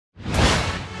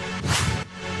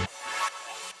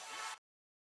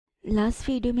Last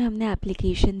video में हमने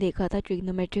application देखा था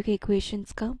ट्रिग्नोमेट्रिक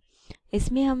इक्वेशंस का।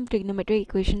 इसमें हम ट्रिग्नोमेट्रिक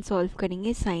इक्वेशन सॉल्व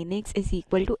करेंगे sin x is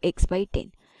equal to x/10।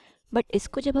 But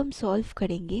इसको जब हम सॉल्व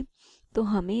करेंगे तो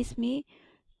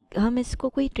हम इसको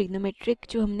कोई ट्रिग्नोमेट्रिक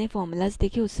जो हमने फॉर्मूलाज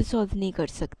देखे उससे सॉल्व नहीं कर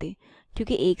सकते,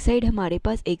 क्योंकि एक साइड हमारे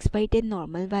पास x/10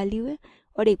 नॉर्मल वैल्यू है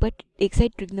और एक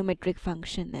साइड ट्रिग्नोमेट्रिक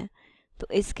फंक्शन है। तो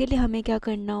इसके लिए हमें क्या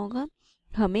करना होगा,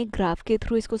 हमें ग्राफ के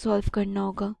थ्रू इसको सॉल्व करना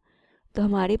होगा। तो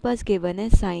हमारे पास गिवन है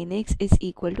sin x is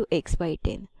equal to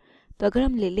x/10। तो अगर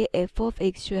हम ले ले f ऑफ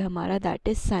x जो है हमारा that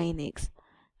is sin x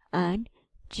and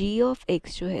g of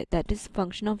x जो है that is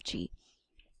function of g,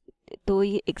 तो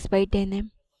ये x/10 है।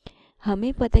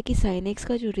 हमें पता है कि sin x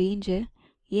का जो रेंज है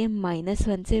ये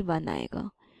 -1 से 1 आएगा।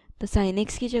 तो sin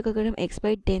x की जगह अगर हम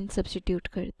x/10 सब्सटीट्यूट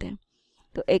करते हैं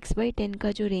तो x/10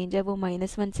 का जो रेंज है वो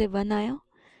 -1 से 1 आया।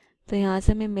 तो यहाँ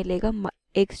से हमें मिलेगा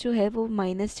x जो है वो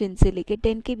 -10 से लेके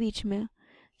 10 के बीच में।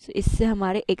 सो इससे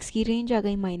हमारे x की रेंज आ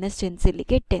गई -10 से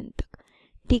लेके 10 तक।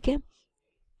 ठीक है,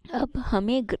 अब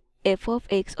हमें f ऑफ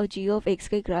x और g ऑफ x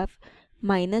के ग्राफ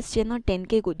 -10 और 10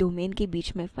 के डोमेन के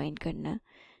बीच में फाइंड करना है।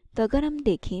 तो अगर हम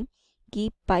देखें कि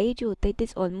पाई जो होता है it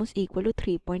is almost equal to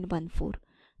 3.14,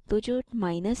 तो जो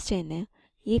 -10 है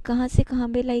ये कहाँ से कहाँ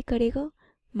पे लाई करेगा,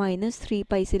 -3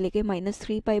 पाई से लेके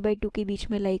 -3 पाई/2 के बीच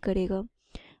में लाई करेगा।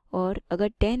 और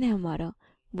अगर 10 है हमारा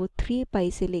वो 3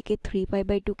 पाई से लेके 3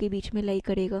 पाई/2 के बीच में लाई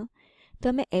करेगा। तो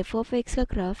हमें f ऑफ x का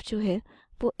ग्राफ जो है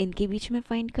वो इनके बीच में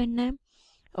फाइंड करना है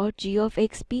और g ऑफ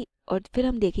x भी। और फिर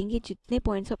हम देखेंगे जितने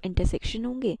पॉइंट्स ऑफ इंटरसेक्शन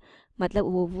होंगे मतलब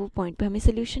वो पॉइंट पे हमें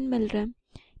सोल्यूशन मिल रहा है।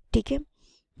 ठीक है,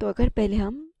 तो अगर पहले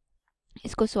हम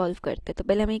इसको सॉल्व करते हैं तो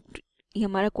पहले हमें ये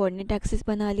हमारा कोऑर्डिनेट एक्सिस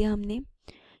बना लिया हमने।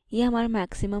 ये हमारा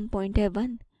मैक्सिमम पॉइंट है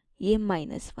 1, ये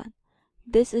 -1।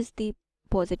 This is the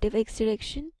positive x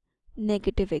direction,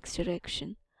 negative x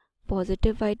direction,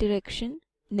 positive y direction,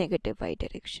 negative y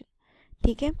direction.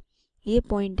 ठीक है, ये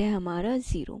पॉइंट है हमारा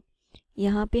 0।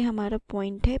 यहाँ पे हमारा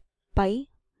पॉइंट है पाई,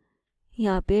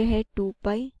 यहाँ पे है 2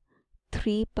 पाई,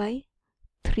 3 पाई,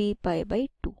 3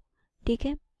 पाई/2। ठीक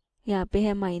है, यहाँ पे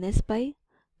है -पाई,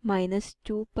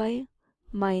 -2 पाई,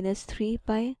 -3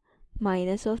 पाई,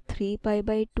 -3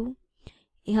 पाई/2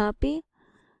 यहाँ पे।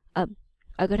 अब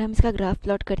अगर हम इसका ग्राफ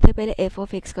प्लॉट करते हैं, पहले f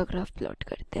ऑफ x का ग्राफ प्लॉट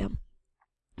करते हैं हम।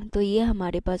 तो ये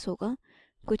हमारे पास होगा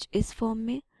कुछ इस फॉर्म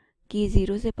में कि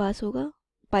 0 से पास होगा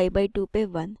पाई/2 पे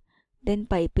 1, देन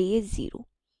पाई पे ये 0,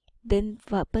 देन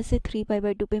वापस से 3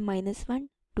 पाई/2 पे -1,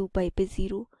 2 पाई पे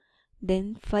 0,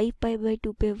 देन 5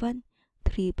 पाई/2 पे 1,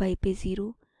 3 पाई पे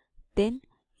 0, देन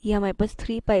ये हमारे पास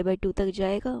 3 पाई/2 तक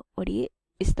जाएगा और ये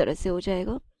इस तरह से हो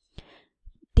जाएगा।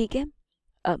 ठीक है,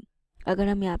 अब अगर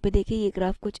हम यहाँ पे देखें ये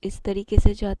ग्राफ कुछ इस तरीके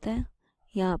से जाता है,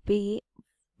 यहाँ पे ये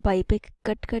पाई पे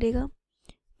कट करेगा,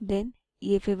 देन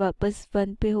ये फिर वापस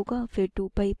 1 पे होगा, फिर 2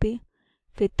 पाई पे,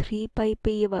 फिर 3 पाई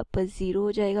पे ये वापस 0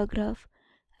 हो जाएगा ग्राफ,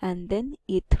 एंड देन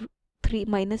ये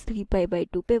 -3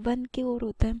 पाई/2 पे 1 की ओर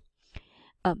होता है।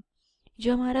 अब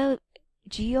जो हमारा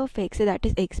g ऑफ x है दैट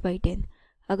इज x/10,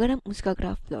 अगर हम उसका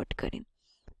ग्राफ प्लॉट करें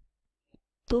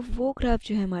तो वो ग्राफ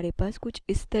जो है हमारे पास कुछ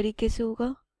इस तरीके से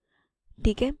होगा।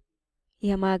 ठीक है,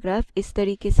 ये हमारा ग्राफ इस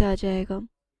तरीके से आ जाएगा।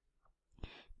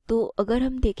 तो अगर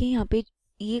हम देखें यहाँ पे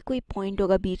ये कोई पॉइंट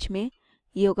होगा बीच में,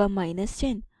 ये होगा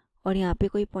 -10 और यहाँ पे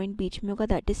कोई पॉइंट बीच में होगा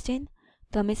दैट इज 10।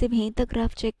 तो हमें सिर्फ यहीं तक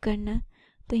ग्राफ चेक करना है।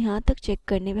 तो यहाँ तक चेक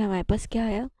करने में हमारे पास क्या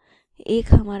आया,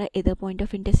 एक हमारा इधर पॉइंट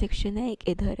ऑफ इंटरसेक्शन है, एक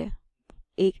इधर है,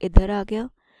 एक इधर आ गया,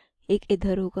 एक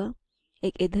इधर होगा,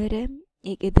 एक इधर है,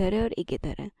 एक इधर है और एक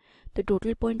इधर है। तो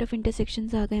टोटल पॉइंट ऑफ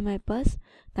इंटरसेक्शंस आ गए हमारे पास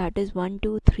दैट इज़ 1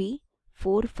 2 3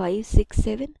 4 5 6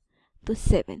 7। तो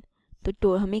 7।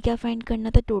 तो हमें क्या फाइंड करना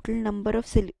था, total number of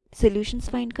solutions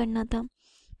find करना था।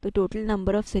 तो टोटल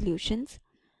नंबर ऑफ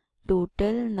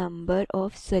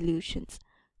सॉल्यूशंस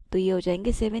तो ये हो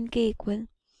जाएंगे 7 के इक्वल।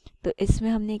 तो इसमें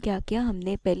हमने क्या किया,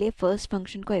 हमने पहले फर्स्ट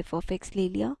फंक्शन को f ऑफ x ले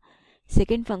लिया,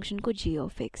 सेकेंड फंक्शन को g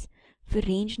ऑफ x, फिर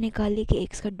रेंज निकाल ली कि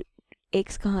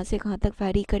x कहाँ से कहाँ तक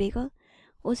वैरी करेगा।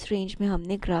 उस रेंज में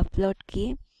हमने ग्राफ प्लॉट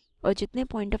किए और जितने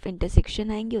पॉइंट ऑफ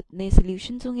इंटरसेक्शन आएंगे उतने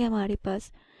सॉल्यूशंस होंगे हमारे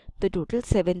पास। तो टोटल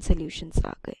 7 सॉल्यूशंस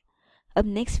आ गए। अब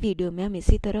नेक्स्ट वीडियो में हम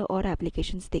इसी तरह और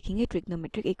एप्लीकेशंस देखेंगे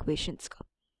ट्रिग्नोमेट्रिक इक्वेशंस का।